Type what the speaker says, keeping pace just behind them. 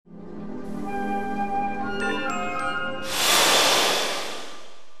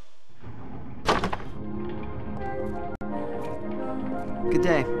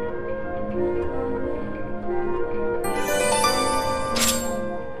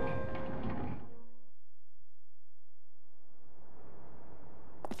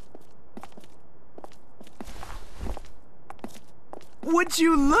Would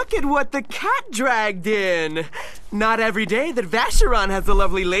you look at what the cat dragged in? Not every day that Vashyron has a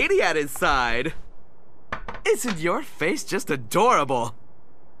lovely lady at his side. Isn't your face just adorable?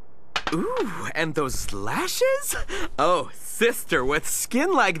 Ooh, and those lashes? Oh, sister, with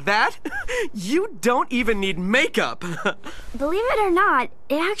skin like that, you don't even need makeup. Believe it or not,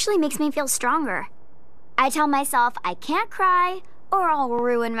 it actually makes me feel stronger. I tell myself I can't cry or I'll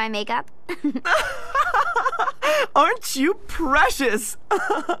ruin my makeup. Aren't you precious?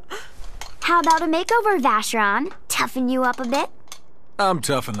 How about a makeover, Vashyron? Toughen you up a bit? I'm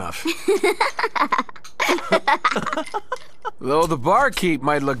tough enough. Though the barkeep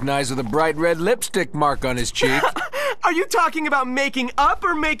might look nice with a bright red lipstick mark on his cheek. Are you talking about making up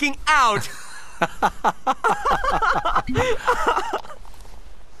or making out?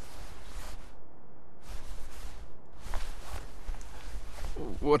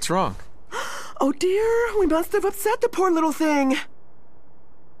 What's wrong? Oh dear, we must have upset the poor little thing.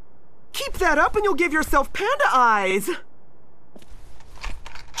 Keep that up and you'll give yourself panda eyes.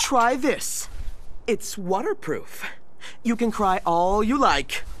 Try this. It's waterproof. You can cry all you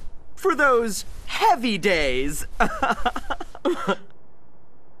like. For those heavy days.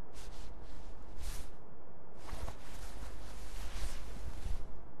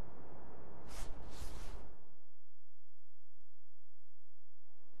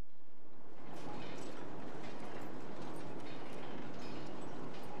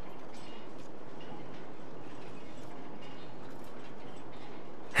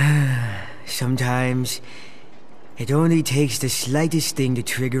 Sometimes, it only takes the slightest thing to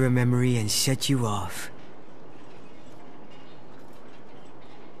trigger a memory and set you off.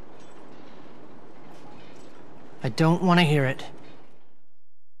 I don't want to hear it.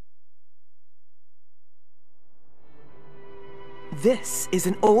 This is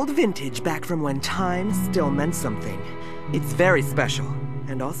an old vintage back from when time still meant something. It's very special,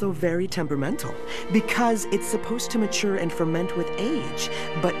 and also very temperamental, because it's supposed to mature and ferment with age,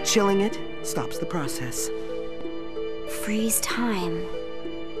 but chilling it stops the process. Freeze time.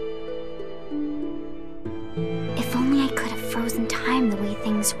 If only I could have frozen time the way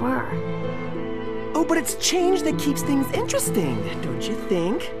things were. Oh, but it's change that keeps things interesting, don't you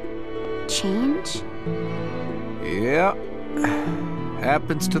think? Change? Yeah.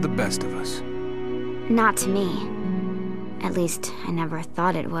 Happens to the best of us. Not to me. At least, I never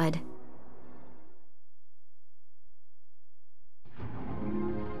thought it would.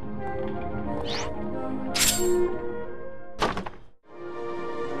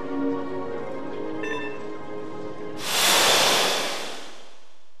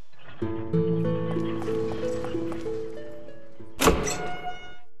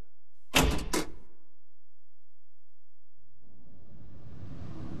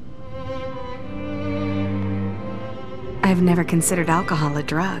 I've never considered alcohol a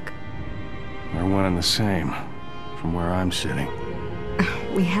drug. We're one and the same, from where I'm sitting.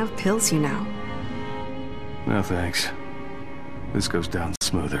 We have pills, you know. No thanks. This goes down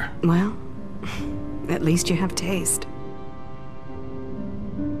smoother. Well, at least you have taste.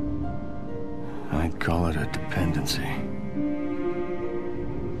 I'd call it a dependency.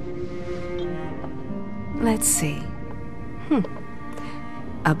 Let's see.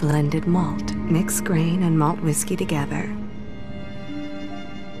 A blended malt. Mix grain and malt whiskey together.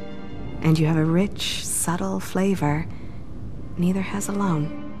 And you have a rich, subtle flavor neither has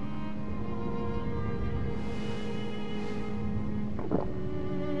alone.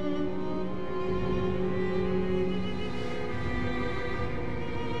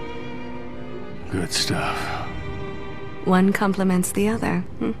 Good stuff. One complements the other.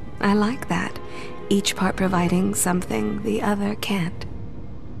 I like that. Each part providing something the other can't.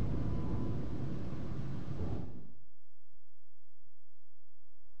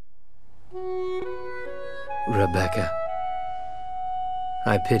 Rebecca,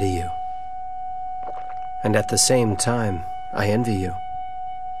 I pity you. And at the same time, I envy you.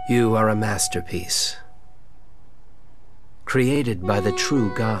 You are a masterpiece, created by the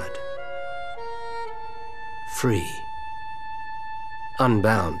true God. Free,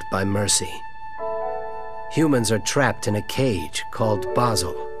 unbound by mercy. Humans are trapped in a cage called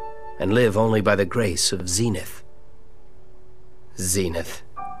Basel, and live only by the grace of Zenith. Zenith,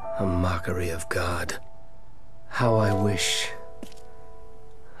 a mockery of God. How I wish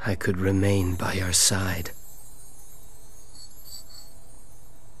I could remain by your side.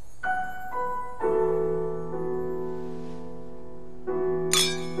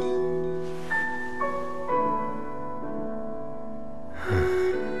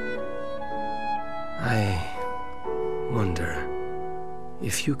 I wonder,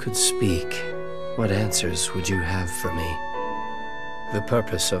 if you could speak, what answers would you have for me? The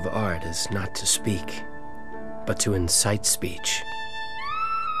purpose of art is not to speak, but to incite speech.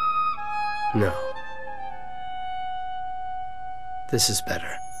 No. This is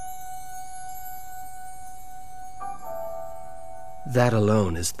better. That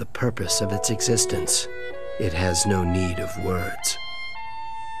alone is the purpose of its existence. It has no need of words.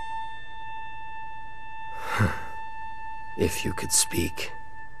 If you could speak.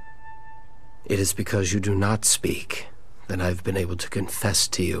 It is because you do not speak that I've been able to confess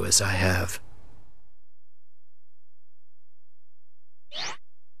to you as I have.